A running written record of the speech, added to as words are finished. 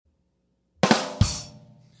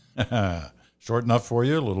Short enough for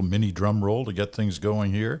you, a little mini drum roll to get things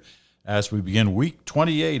going here. As we begin week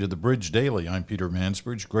 28 of the Bridge Daily, I'm Peter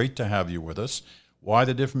Mansbridge. Great to have you with us. Why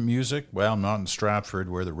the different music? Well, I'm not in Stratford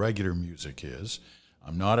where the regular music is.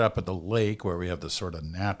 I'm not up at the lake where we have the sort of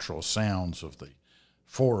natural sounds of the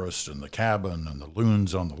forest and the cabin and the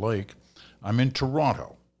loons on the lake. I'm in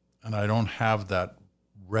Toronto, and I don't have that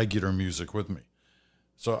regular music with me.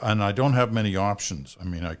 And I don't have many options. I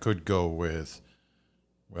mean, I could go with,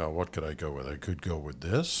 well, what could I go with? I could go with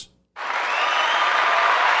this.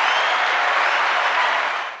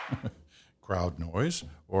 Crowd noise.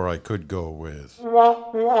 Or I could go with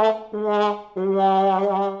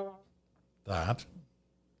that.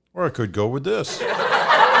 Or I could go with this.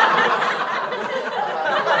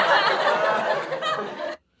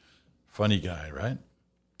 Funny guy, right?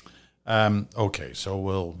 Okay, so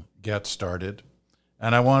we'll get started.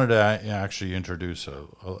 And I wanted to actually introduce a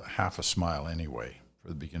half a smile anyway for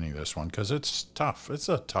the beginning of this one, because it's tough. It's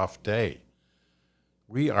a tough day.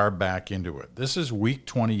 We are back into it. This is week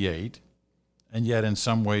 28, and yet in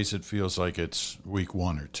some ways it feels like it's week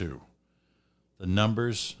 1 or 2. The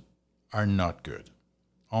numbers are not good,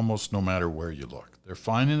 almost no matter where you look. They're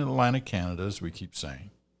fine in Atlantic Canada, as we keep saying.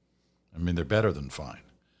 I mean, they're better than fine.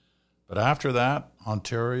 But after that,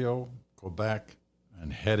 Ontario, Quebec,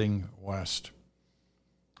 and heading west,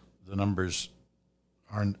 the numbers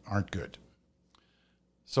aren't good.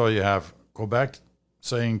 So you have Quebec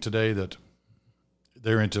saying today that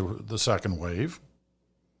they're into the second wave.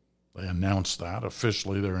 They announced that.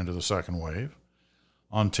 Officially, they're into the second wave.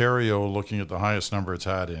 Ontario looking at the highest number it's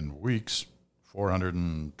had in weeks,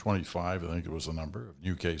 425, I think it was the number of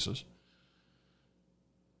new cases.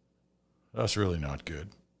 That's really not good.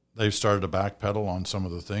 They've started to backpedal on some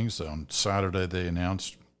of the things. On Saturday, they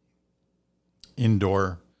announced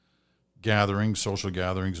indoor gatherings, social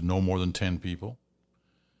gatherings, no more than 10 people.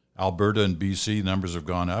 Alberta and BC, numbers have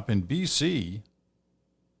gone up. In BC,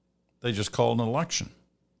 they just called an election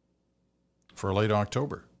for late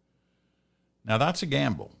October. Now, that's a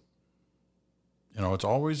gamble. You know, it's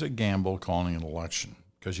always a gamble calling an election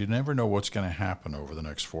because you never know what's going to happen over the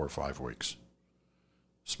next 4 or 5 weeks,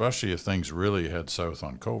 especially if things really head south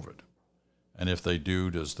on COVID. And if they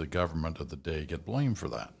do, does the government of the day get blamed for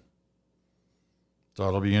that? So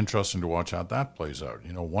it'll be interesting to watch how that plays out.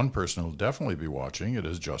 You know, one person who'll definitely be watching it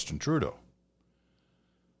is Justin Trudeau.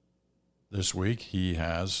 This week, he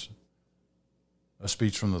has a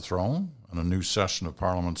speech from the throne and a new session of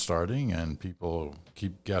Parliament starting, and people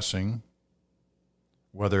keep guessing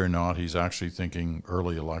whether or not he's actually thinking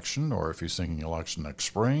early election, or if he's thinking election next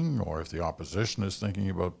spring, or if the opposition is thinking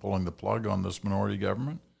about pulling the plug on this minority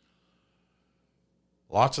government.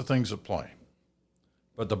 Lots of things at play.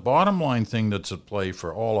 But the bottom line thing that's at play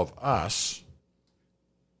for all of us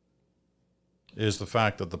is the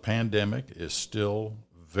fact that the pandemic is still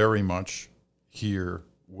very much here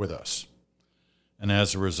with us. And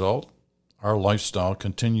as a result, our lifestyle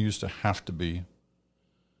continues to have to be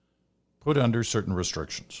put under certain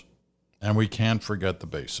restrictions. And we can't forget the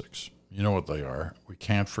basics. You know what they are. We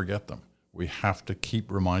can't forget them. We have to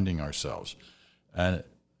keep reminding ourselves. And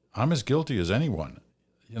I'm as guilty as anyone.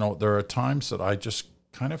 You know, there are times that I just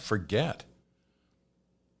kind of forget.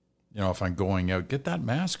 You know, if I'm going out, get that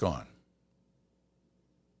mask on.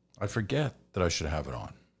 I forget that I should have it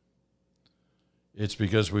on. It's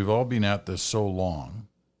because we've all been at this so long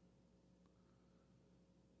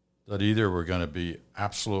that either we're going to be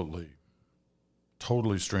absolutely,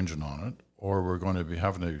 totally stringent on it, or we're going to be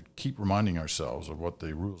having to keep reminding ourselves of what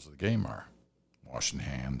the rules of the game are. Washing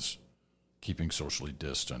hands, keeping socially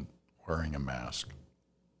distant, wearing a mask.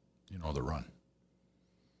 You know the run.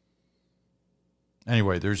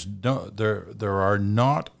 Anyway, there are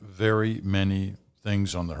not very many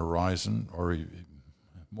things on the horizon, or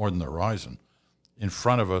more than the horizon, in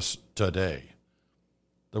front of us today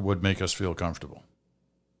that would make us feel comfortable.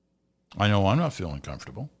 I know I'm not feeling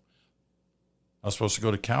comfortable. I was supposed to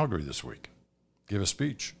go to Calgary this week, give a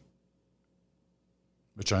speech,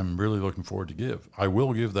 which I'm really looking forward to give. I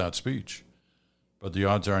will give that speech, but the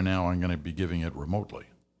odds are now I'm going to be giving it remotely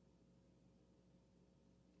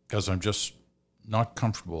because I'm just not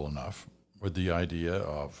comfortable enough with the idea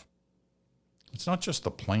of it's not just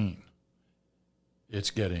the plane. It's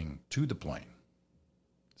getting to the plane.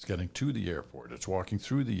 It's getting to the airport. It's walking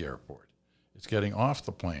through the airport. It's getting off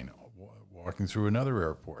the plane, walking through another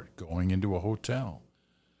airport, going into a hotel,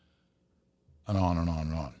 and on and on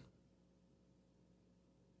and on.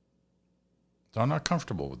 So I'm not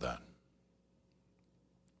comfortable with that.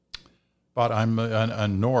 But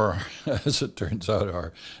nor, as it turns out,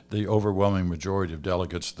 are the overwhelming majority of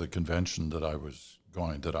delegates to the convention that I was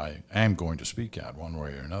I am going to speak at one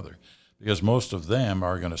way or another, because most of them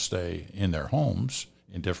are going to stay in their homes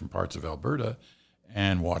in different parts of Alberta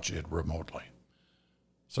and watch it remotely.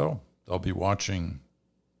 So they'll be watching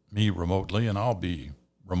me remotely, and I'll be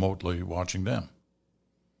remotely watching them,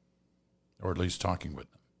 or at least talking with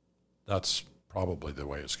them. That's probably the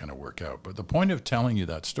way it's going to work out. But the point of telling you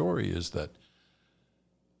that story is that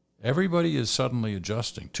everybody is suddenly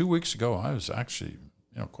adjusting. 2 weeks ago, I was actually,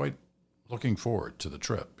 quite looking forward to the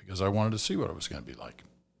trip because I wanted to see what it was going to be like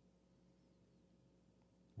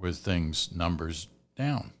with numbers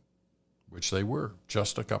down, which they were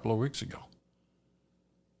just a couple of weeks ago.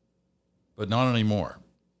 But not anymore.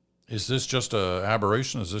 Is this just an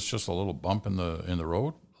aberration? Is this just a little bump in the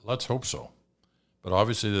road? Let's hope so. But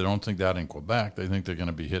obviously they don't think that in Quebec. They think they're going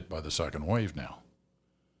to be hit by the second wave now.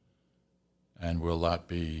 And will that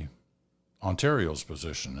be Ontario's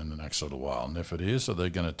position in the next little while? And if it is, are they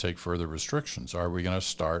going to take further restrictions? Are we going to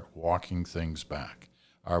start walking things back?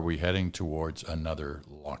 Are we heading towards another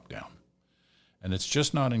lockdown? And it's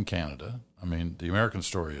just not in Canada. I mean, the American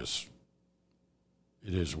story is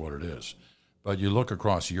what it is. But you look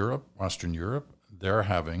across Europe, Western Europe, they're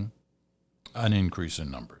having an increase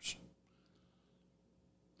in numbers.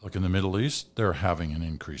 Look in the Middle East, they're having an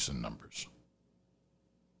increase in numbers.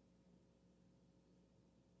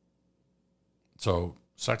 So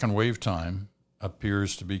second wave time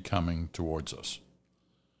appears to be coming towards us.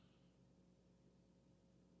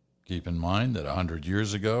 Keep in mind that 100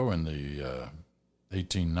 years ago in the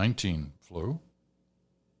 1819 flu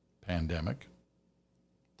pandemic,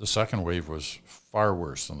 the second wave was far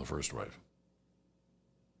worse than the first wave.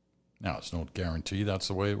 Now, it's no guarantee that's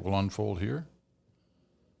the way it will unfold here,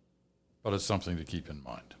 but it's something to keep in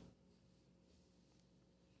mind.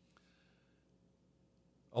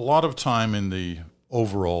 A lot of time in the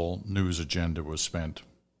overall news agenda was spent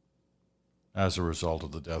as a result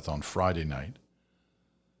of the death on Friday night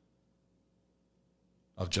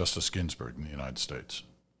of Justice Ginsburg in the United States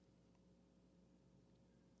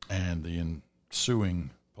and the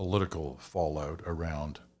ensuing political fallout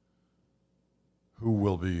around who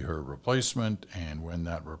will be her replacement, and when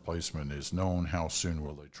that replacement is known, how soon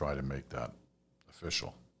will they try to make that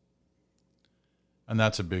official? And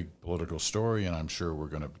that's a big political story, and I'm sure we're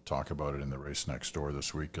going to talk about it in the race next door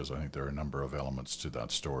this week, because I think there are a number of elements to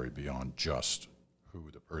that story beyond just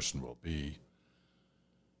who the person will be.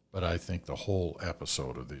 But I think the whole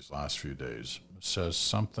episode of these last few days says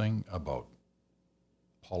something about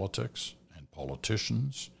politics and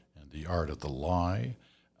politicians and the art of the lie,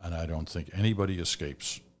 and I don't think anybody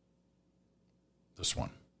escapes this one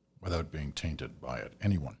without being tainted by it.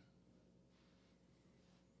 Anyone.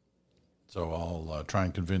 So I'll try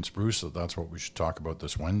and convince Bruce that that's what we should talk about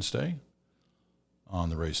this Wednesday on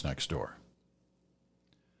the race next door.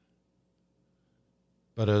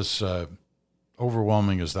 But as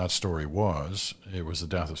overwhelming as that story was, it was the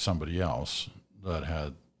death of somebody else that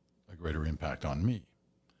had a greater impact on me.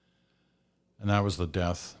 And that was the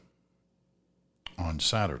death on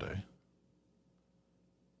Saturday.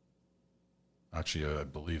 Actually, I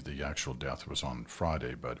believe the actual death was on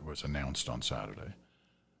Friday, but it was announced on Saturday,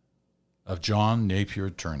 of John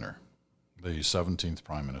Napier Turner, the 17th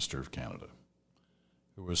Prime Minister of Canada,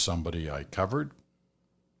 who was somebody I covered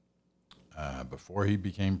before he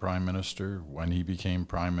became Prime Minister, when he became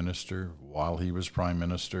Prime Minister, while he was Prime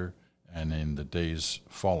Minister, and in the days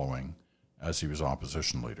following as he was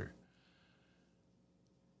opposition leader.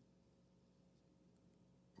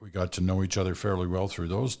 We got to know each other fairly well through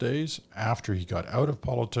those days. After he got out of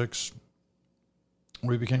politics,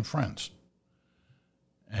 we became friends.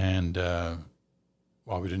 And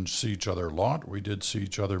while we didn't see each other a lot, we did see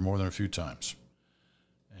each other more than a few times.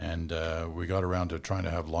 And we got around to trying to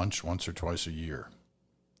have lunch once or twice a year.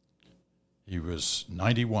 He was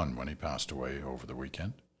 91 when he passed away over the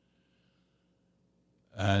weekend.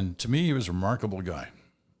 And to me, he was a remarkable guy.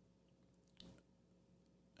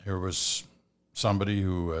 Here was somebody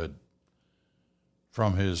who had,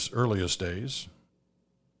 from his earliest days,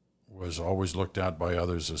 was always looked at by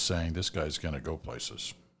others as saying, this guy's going to go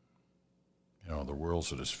places. You know, the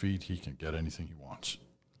world's at his feet. He can get anything he wants.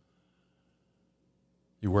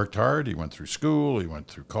 He worked hard. He went through school. He went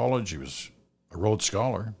through college. He was a Rhodes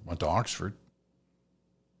Scholar, went to Oxford.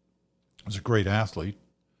 Was a great athlete.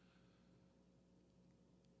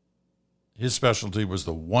 His specialty was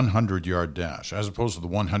the 100-yard dash, as opposed to the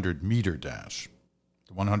 100-meter dash,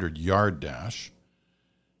 the 100-yard dash.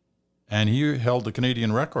 And he held the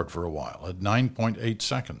Canadian record for a while at 9.8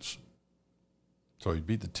 seconds. So he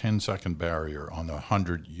beat the 10-second barrier on the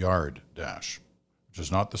 100-yard dash, which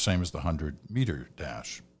is not the same as the 100-meter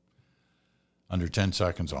dash. Under 10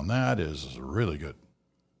 seconds on that is really good.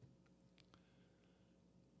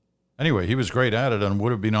 Anyway, he was great at it and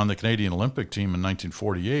would have been on the Canadian Olympic team in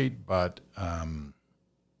 1948, but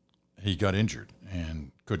he got injured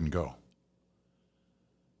and couldn't go.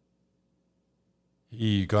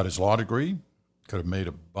 He got his law degree, could have made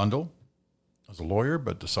a bundle as a lawyer,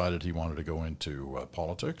 but decided he wanted to go into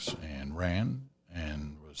politics and ran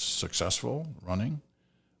and was successful running.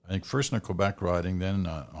 I think first in a Quebec riding, then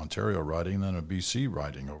Ontario riding, then a BC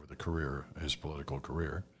riding over the career, his political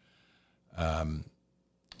career.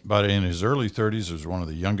 But in his early 30s, he was one of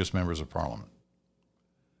the youngest members of Parliament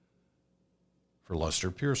for Lester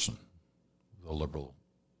Pearson, the Liberal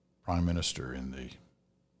Prime Minister in the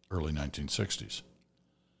early 1960s.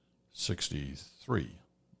 63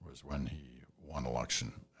 was when he won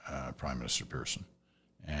election, Prime Minister Pearson.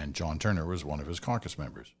 And John Turner was one of his caucus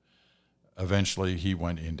members. Eventually, he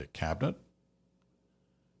went into cabinet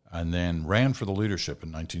and then ran for the leadership in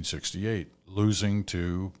 1968, losing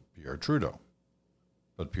to Pierre Trudeau.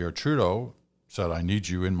 But Pierre Trudeau said, I need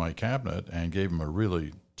you in my cabinet, and gave him a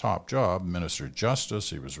really top job, Minister of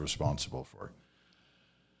Justice. He was responsible for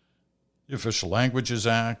the Official Languages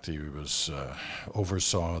Act. He was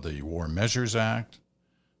oversaw the War Measures Act.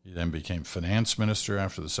 He then became finance minister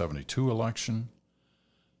after the 72 election,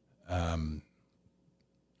 having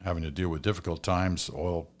to deal with difficult times,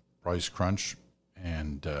 oil price crunch,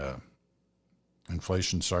 and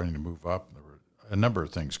inflation starting to move up. There were a number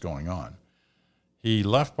of things going on. He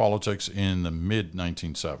left politics in the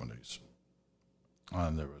mid-1970s.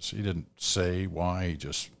 And he didn't say why, he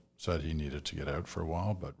just said he needed to get out for a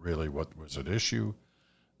while, but really what was at issue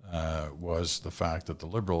was the fact that the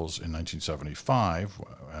Liberals in 1975,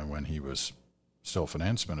 when he was still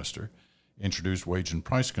finance minister, introduced wage and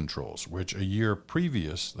price controls, which a year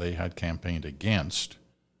previous they had campaigned against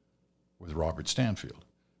with Robert Stanfield.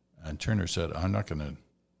 And Turner said, I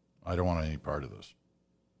don't want any part of this.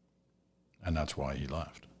 And that's why he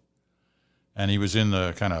left. And he was in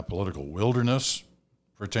the kind of political wilderness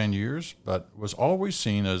for 10 years, but was always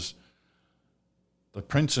seen as the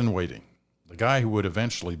prince in waiting, the guy who would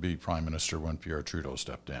eventually be prime minister when Pierre Trudeau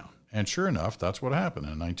stepped down. And sure enough, that's what happened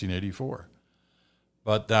in 1984.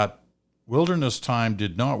 But that wilderness time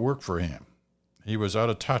did not work for him. He was out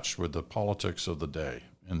of touch with the politics of the day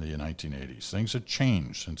in the 1980s. Things had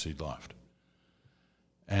changed since he'd left.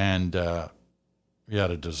 And he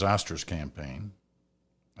had a disastrous campaign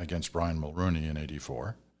against Brian Mulroney in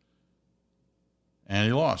 84. And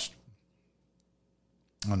he lost.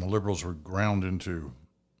 And the Liberals were ground into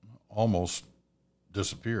almost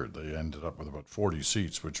disappeared. They ended up with about 40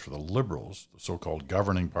 seats, which for the Liberals, the so-called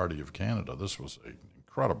governing party of Canada, this was an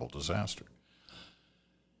incredible disaster.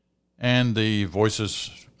 And the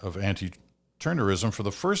voices of anti-Turnerism for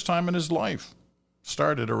the first time in his life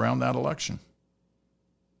started around that election.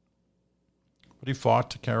 But he fought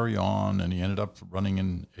to carry on, and he ended up running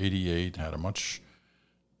in 88,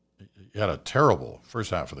 he had a terrible first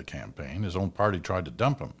half of the campaign. His own party tried to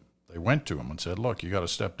dump him. They went to him and said, look, you got to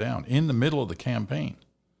step down in the middle of the campaign,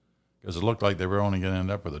 because it looked like they were only going to end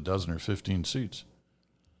up with a dozen or 15 seats.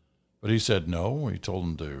 But he said no. He told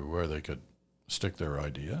them to where they could stick their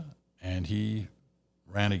idea, and he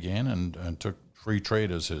ran again and took free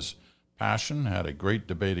trade as his passion, had a great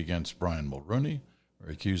debate against Brian Mulroney, or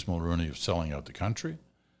accused Mulroney of selling out the country.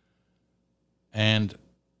 And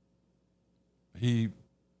he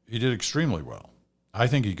did extremely well. I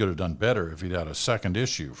think he could have done better if he'd had a second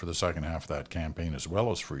issue for the second half of that campaign as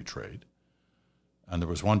well as free trade. And there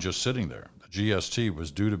was one just sitting there. The GST was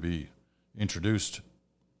due to be introduced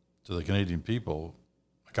to the Canadian people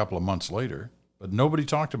a couple of months later, but nobody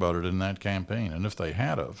talked about it in that campaign. And if they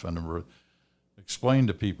had of and explained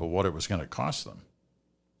to people what it was going to cost them,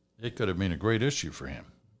 it could have been a great issue for him.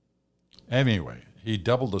 Anyway, he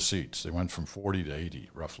doubled the seats. They went from 40 to 80,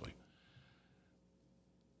 roughly.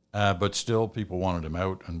 But still, people wanted him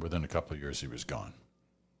out, and within a couple of years, he was gone.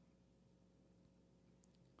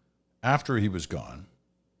 After he was gone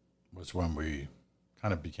was when we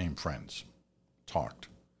kind of became friends, talked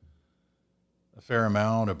a fair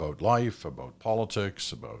amount about life, about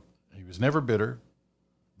politics, he was never bitter.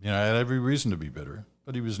 I had every reason to be bitter,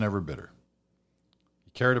 but he was never bitter. He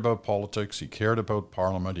cared about politics. He cared about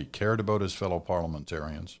Parliament. He cared about his fellow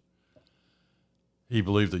parliamentarians. He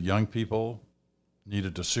believed that young people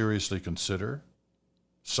needed to seriously consider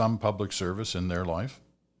some public service in their life.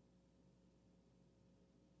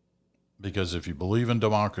 Because if you believe in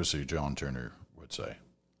democracy, John Turner would say,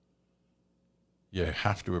 you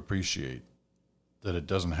have to appreciate that it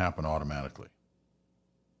doesn't happen automatically.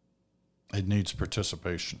 It needs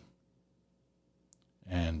participation.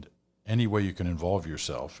 And any way you can involve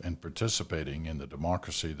yourself in participating in the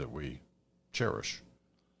democracy that we cherish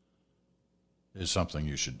is something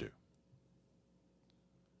you should do.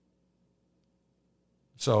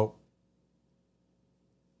 So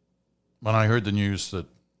when I heard the news that,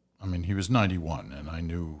 he was 91, and I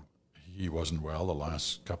knew he wasn't well. The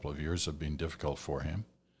last couple of years have been difficult for him.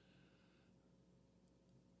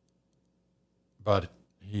 But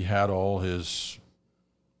he had all his,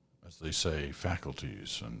 as they say,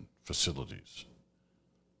 faculties and facilities.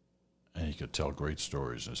 And he could tell great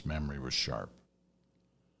stories. His memory was sharp.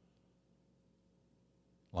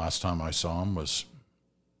 Last time I saw him was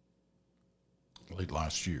late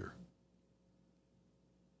last year.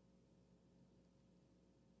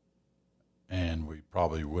 And we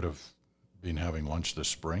probably would have been having lunch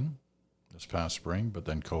this past spring, but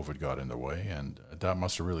then COVID got in the way, and that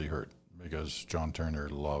must have really hurt, because John Turner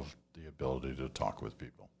loved the ability to talk with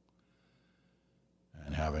people.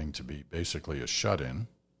 And having to be basically a shut-in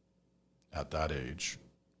at that age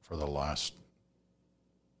for the last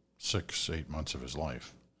 6-8 months of his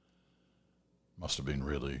life must have been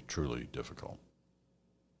really, truly difficult.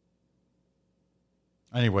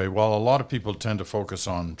 Anyway, while a lot of people tend to focus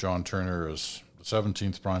on John Turner as the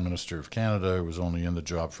 17th Prime Minister of Canada, who was only in the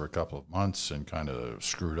job for a couple of months and kind of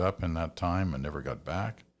screwed up in that time and never got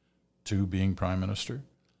back to being Prime Minister,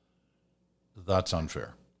 that's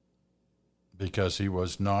unfair, because he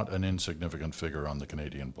was not an insignificant figure on the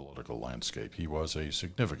Canadian political landscape. He was a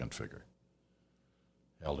significant figure.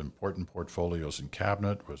 Held important portfolios in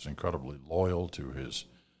cabinet, was incredibly loyal to his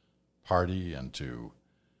party and to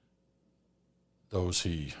those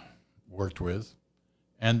he worked with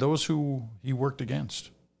and those who he worked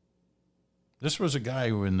against. This was a guy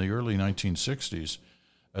who in the early 1960s,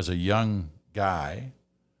 as a young guy,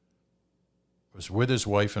 was with his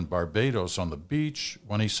wife in Barbados on the beach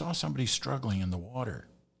when he saw somebody struggling in the water.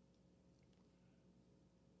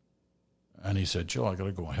 And he said, "Jill, I got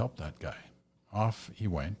to go help that guy." Off he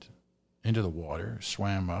went into the water,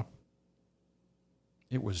 swam up.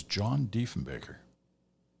 It was John Diefenbaker.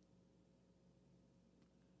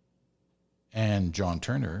 And John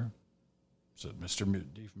Turner said, "Mr.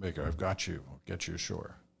 Diefenbaker, I've got you. I'll get you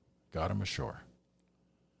ashore." Got him ashore.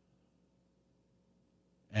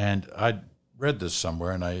 And I read this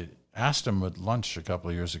somewhere, and I asked him at lunch a couple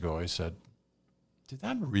of years ago, I said, "Did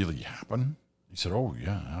that really happen?" He said, "Oh,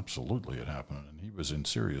 yeah, absolutely it happened." And he was in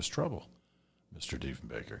serious trouble, Mr.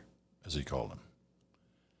 Diefenbaker, as he called him.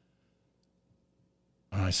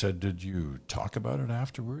 And I said, "Did you talk about it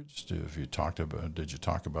afterwards? Did you talk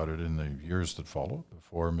about it in the years that followed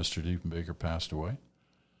before Mr. Diefenbaker passed away?"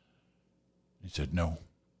 He said, "No,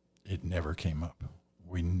 it never came up.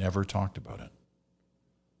 We never talked about it.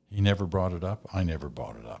 He never brought it up. I never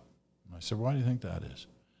brought it up." And I said, "Why do you think that is?"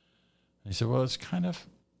 And he said, "Well, it's kind of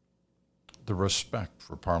the respect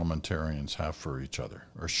for parliamentarians have for each other,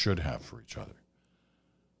 or should have for each other."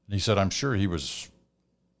 And he said, "I'm sure he was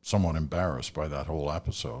somewhat embarrassed by that whole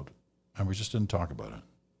episode, and we just didn't talk about it."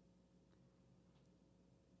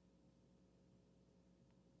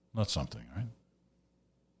 That's something, right?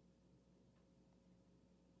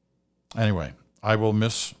 Anyway, I will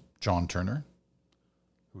miss John Turner,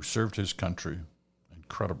 who served his country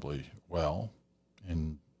incredibly well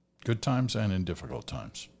in good times and in difficult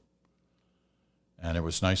times. And it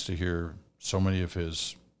was nice to hear so many of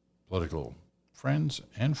his political friends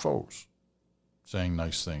and foes saying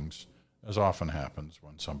nice things, as often happens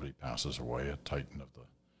when somebody passes away, a titan of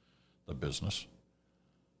the business.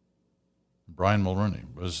 Brian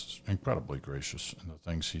Mulroney was incredibly gracious in the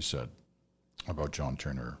things he said about John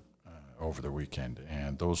Turner over the weekend.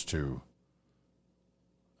 And those two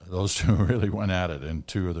really went at it in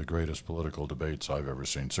two of the greatest political debates I've ever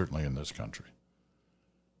seen, certainly in this country.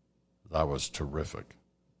 That was terrific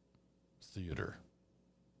theater,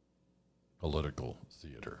 political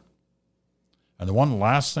theater. And the one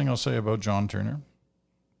last thing I'll say about John Turner,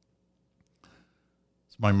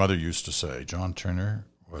 my mother used to say, John Turner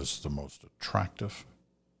was the most attractive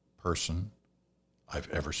person I've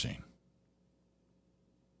ever seen.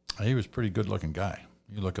 And he was a pretty good-looking guy.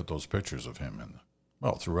 You look at those pictures of him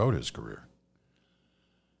throughout his career.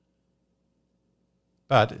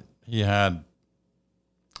 But he had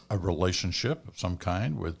a relationship of some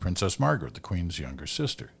kind with Princess Margaret, the Queen's younger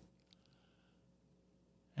sister.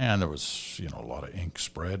 And there was, a lot of ink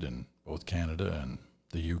spread in both Canada and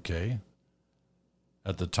the UK.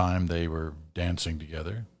 At the time, they were dancing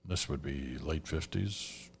together. This would be late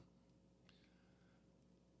 50s.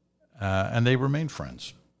 And they remained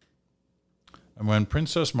friends. And when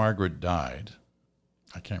Princess Margaret died,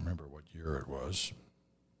 I can't remember what year it was,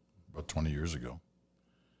 about 20 years ago.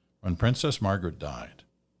 When Princess Margaret died,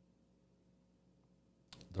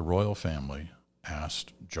 the royal family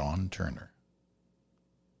asked John Turner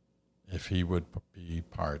if he would be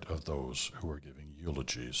part of those who were giving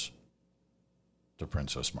eulogies to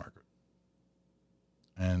Princess Margaret.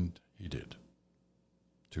 And he did,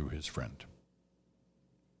 to his friend.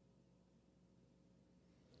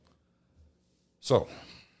 So,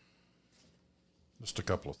 just a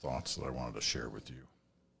couple of thoughts that I wanted to share with you.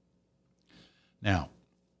 Now,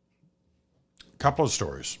 a couple of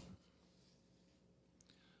stories.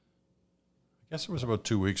 I guess it was about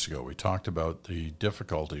 2 weeks ago, we talked about the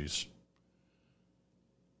difficulties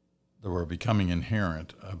that were becoming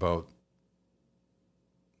inherent about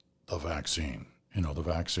the vaccine. You know, the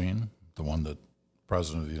vaccine, the one that the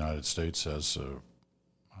President of the United States says,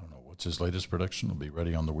 I don't know, what's his latest prediction? It'll be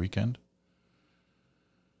ready on the weekend.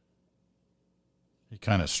 He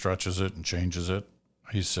kind of stretches it and changes it.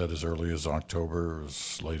 He said as early as October,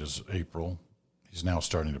 as late as April. He's now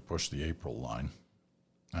starting to push the April line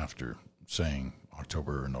after saying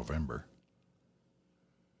October or November.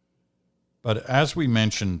 But as we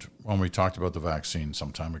mentioned when we talked about the vaccine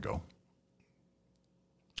some time ago,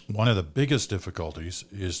 one of the biggest difficulties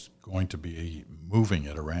is going to be moving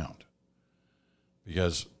it around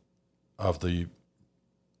because of the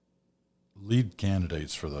lead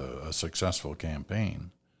candidates for a successful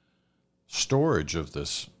campaign. Storage of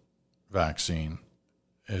this vaccine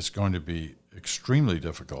is going to be extremely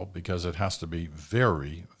difficult because it has to be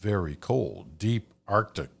very, very cold, deep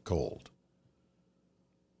Arctic cold.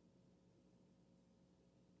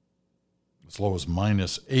 As low as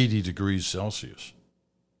minus 80 degrees Celsius.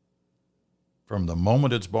 From the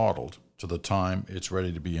moment it's bottled to the time it's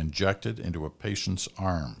ready to be injected into a patient's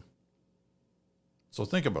arm. So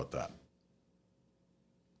think about that.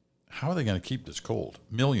 How are they going to keep this cold?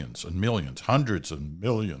 Millions and millions, hundreds of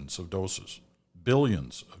millions of doses,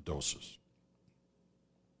 billions of doses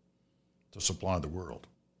to supply the world.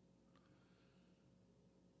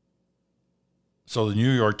 So the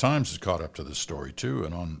New York Times has caught up to this story too,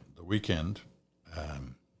 and on the weekend,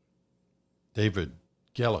 David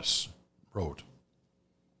Gillis wrote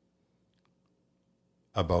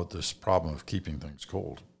about this problem of keeping things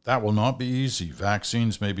cold. That will not be easy.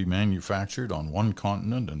 Vaccines may be manufactured on one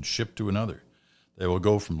continent and shipped to another. They will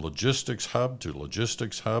go from logistics hub to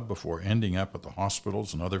logistics hub before ending up at the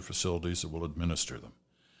hospitals and other facilities that will administer them.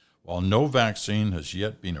 While no vaccine has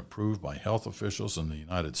yet been approved by health officials in the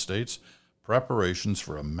United States, preparations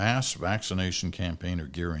for a mass vaccination campaign are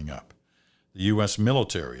gearing up. The U.S.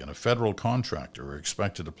 military and a federal contractor are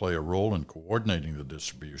expected to play a role in coordinating the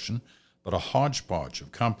distribution, but a hodgepodge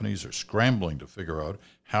of companies are scrambling to figure out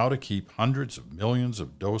how to keep hundreds of millions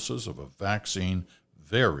of doses of a vaccine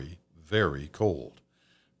very, very cold.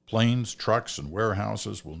 Planes, trucks, and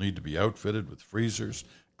warehouses will need to be outfitted with freezers.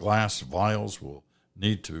 Glass vials will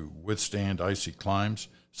need to withstand icy climes.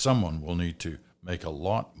 Someone will need to make a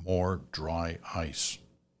lot more dry ice.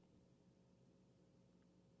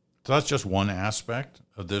 So that's just one aspect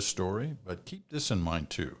of this story, but keep this in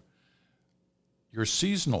mind too. Your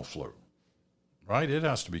seasonal flu, right? It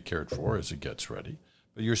has to be cared for as it gets ready.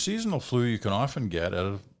 But your seasonal flu you can often get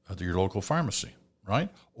at your local pharmacy, right?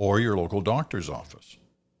 Or your local doctor's office.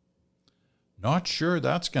 Not sure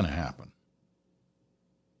that's going to happen.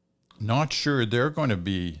 Not sure they're going to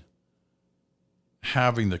be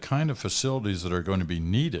having the kind of facilities that are going to be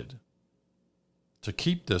needed to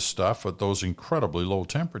keep this stuff at those incredibly low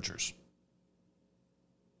temperatures.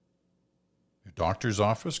 Your doctor's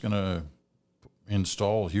office going to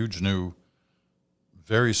install huge new,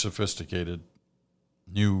 very sophisticated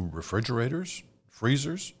new refrigerators,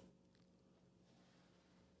 freezers.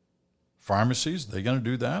 Pharmacies, they going to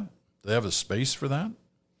do that? They have a space for that?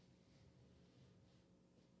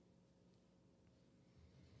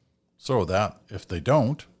 So that, if they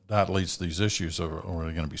don't, that leads to these issues of, are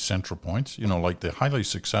they going to be central points? You know, like the highly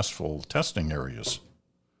successful testing areas.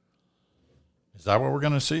 Is that what we're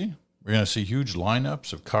going to see? We're going to see huge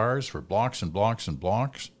lineups of cars for blocks and blocks and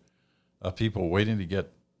blocks of people waiting to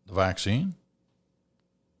get the vaccine?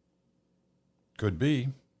 Could be.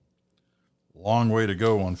 Long way to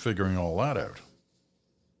go on figuring all that out.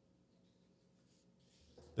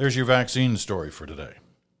 There's your vaccine story for today.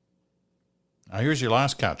 Now here's your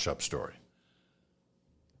last catch-up story.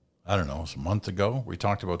 I don't know, it was a month ago, we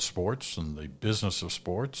talked about sports and the business of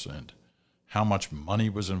sports and how much money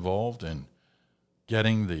was involved in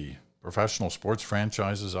getting the professional sports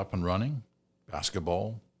franchises up and running.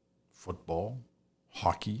 Basketball, football,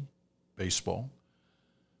 hockey, baseball.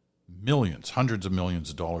 Millions, hundreds of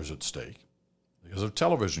millions of dollars at stake because of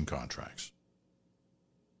television contracts.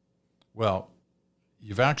 Well,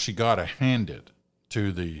 you've actually got to hand it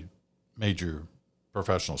to the major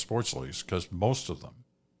professional sports leagues because most of them,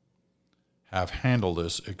 have handled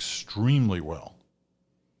this extremely well.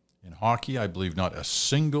 In hockey, I believe not a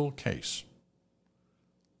single case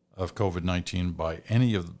of COVID-19 by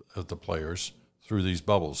any of the players through these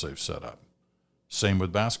bubbles they've set up. Same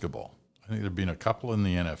with basketball. I think there have been a couple in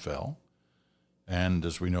the NFL, and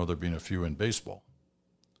as we know, there have been a few in baseball.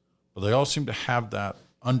 But they all seem to have that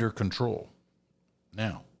under control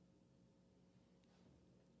now.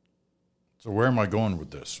 So where am I going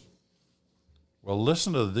with this? Well,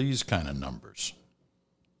 listen to these kind of numbers.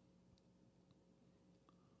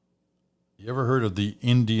 You ever heard of the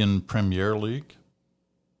Indian Premier League?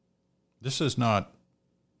 This is not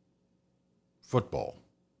football,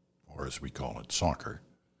 or as we call it, soccer.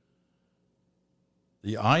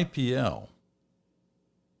 The IPL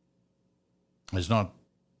is not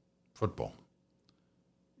football.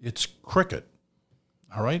 It's cricket,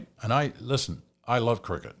 all right? And I love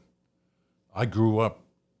cricket. I grew up,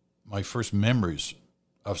 my first memories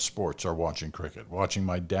of sports are watching cricket, watching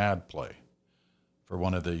my dad play for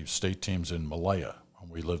one of the state teams in Malaya when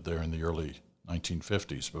we lived there in the early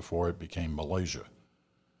 1950s before it became Malaysia.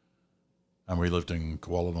 And we lived in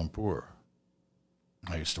Kuala Lumpur.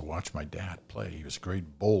 I used to watch my dad play. He was a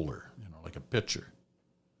great bowler, like a pitcher.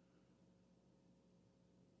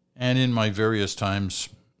 And in my various times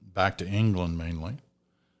back to England mainly,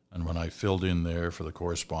 and when I filled in there for the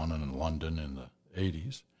correspondent in London in the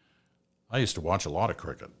 80s, I used to watch a lot of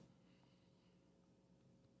cricket.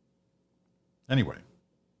 Anyway,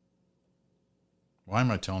 why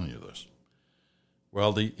am I telling you this?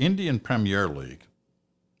 Well, the Indian Premier League,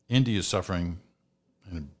 India is suffering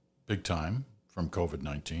in a big time from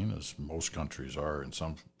COVID-19, as most countries are in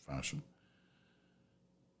some fashion.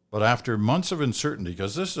 But after months of uncertainty,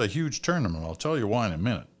 because this is a huge tournament, I'll tell you why in a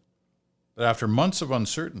minute, but after months of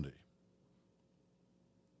uncertainty,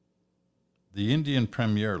 the Indian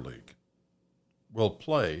Premier League will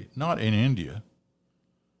play not in India,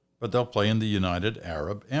 but they'll play in the United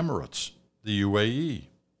Arab Emirates, the UAE.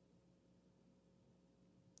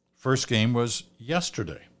 First game was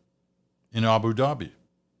yesterday in Abu Dhabi,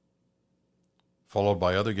 followed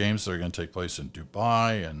by other games that are going to take place in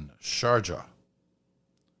Dubai and Sharjah.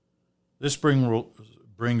 This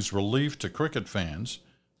brings relief to cricket fans.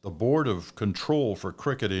 The Board of Control for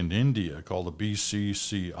Cricket in India, called the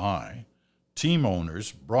BCCI, team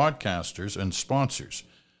owners, broadcasters, and sponsors,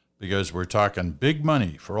 because we're talking big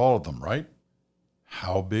money for all of them, right?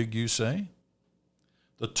 How big, you say?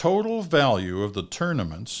 The total value of the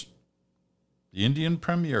tournaments, the Indian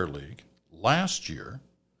Premier League, last year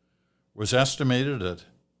was estimated at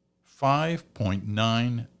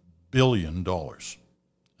 $5.9 billion.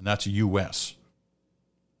 And that's U.S.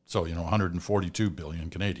 So, 142 billion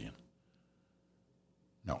Canadian.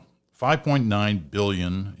 No, 5.9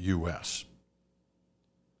 billion U.S.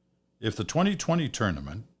 If the 2020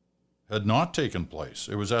 tournament had not taken place,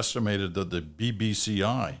 it was estimated that the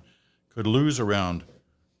BBCI could lose around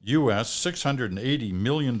U.S. $680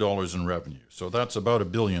 million in revenue. So that's about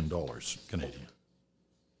 $1 billion Canadian.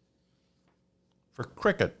 For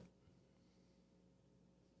cricket,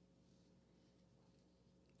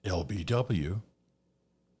 LBW,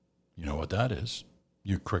 you know what that is,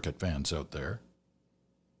 you cricket fans out there.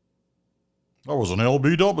 That was an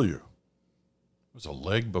LBW. It was a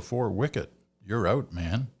leg before wicket. You're out,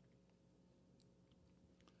 man.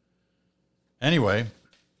 Anyway,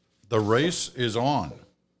 the race is on.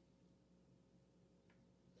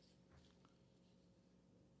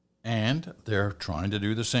 And they're trying to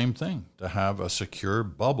do the same thing, to have a secure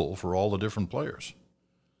bubble for all the different players.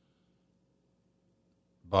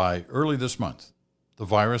 By early this month, the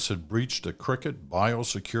virus had breached a cricket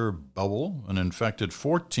biosecure bubble and infected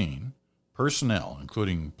 14 personnel,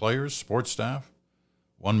 including players, sports staff,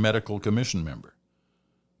 one medical commission member.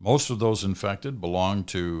 Most of those infected belong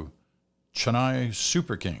to Chennai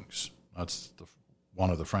Super Kings. That's one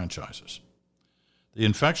of the franchises. The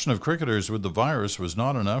infection of cricketers with the virus was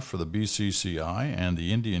not enough for the BCCI and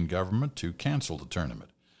the Indian government to cancel the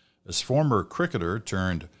tournament. As former cricketer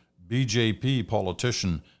turned BJP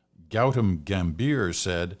politician Gautam Gambhir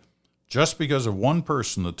said, just because of one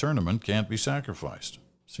person, the tournament can't be sacrificed.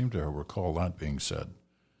 Seem to recall that being said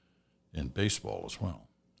in baseball as well,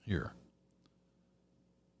 here.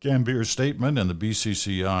 Gambhir's statement and the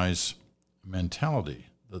BCCI's mentality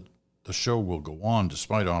that the show will go on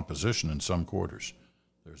despite opposition in some quarters.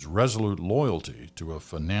 There's resolute loyalty to a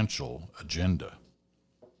financial agenda.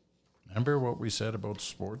 Remember what we said about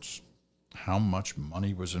sports? How much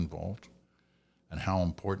money was involved? And how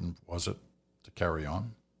important was it to carry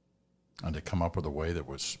on and to come up with a way that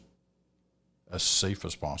was as safe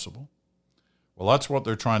as possible? Well, that's what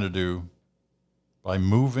they're trying to do by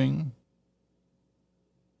moving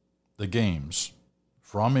the games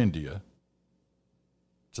from India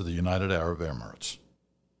to the United Arab Emirates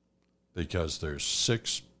because there's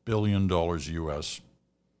 $6 billion US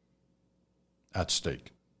at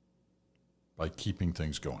stake by keeping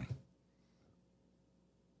things going.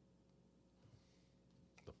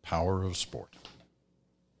 The power of sport.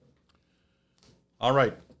 All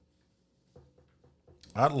right.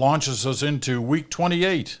 That launches us into week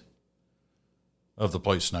 28 of The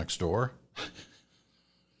Place Next Door.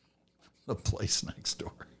 The Place Next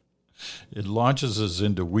Door. It launches us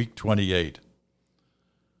into week 28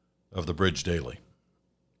 of the Bridge Daily.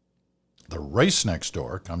 The race next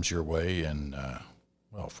door comes your way in,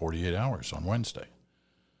 48 hours on Wednesday.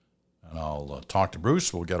 And I'll talk to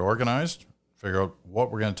Bruce. We'll get organized, figure out what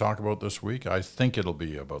we're going to talk about this week. I think it'll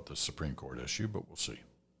be about the Supreme Court issue, but we'll see.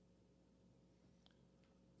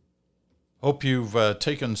 Hope you've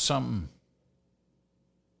taken some,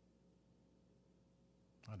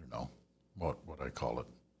 I don't know what I call it,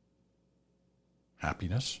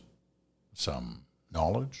 happiness, some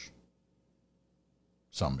knowledge,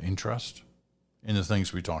 some interest in the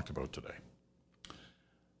things we talked about today.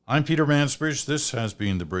 I'm Peter Mansbridge. This has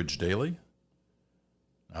been the Bridge Daily.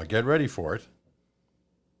 Now get ready for it.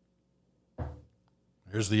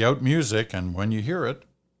 Here's the out music, and when you hear it,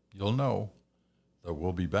 you'll know that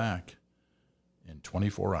we'll be back in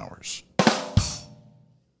 24 hours.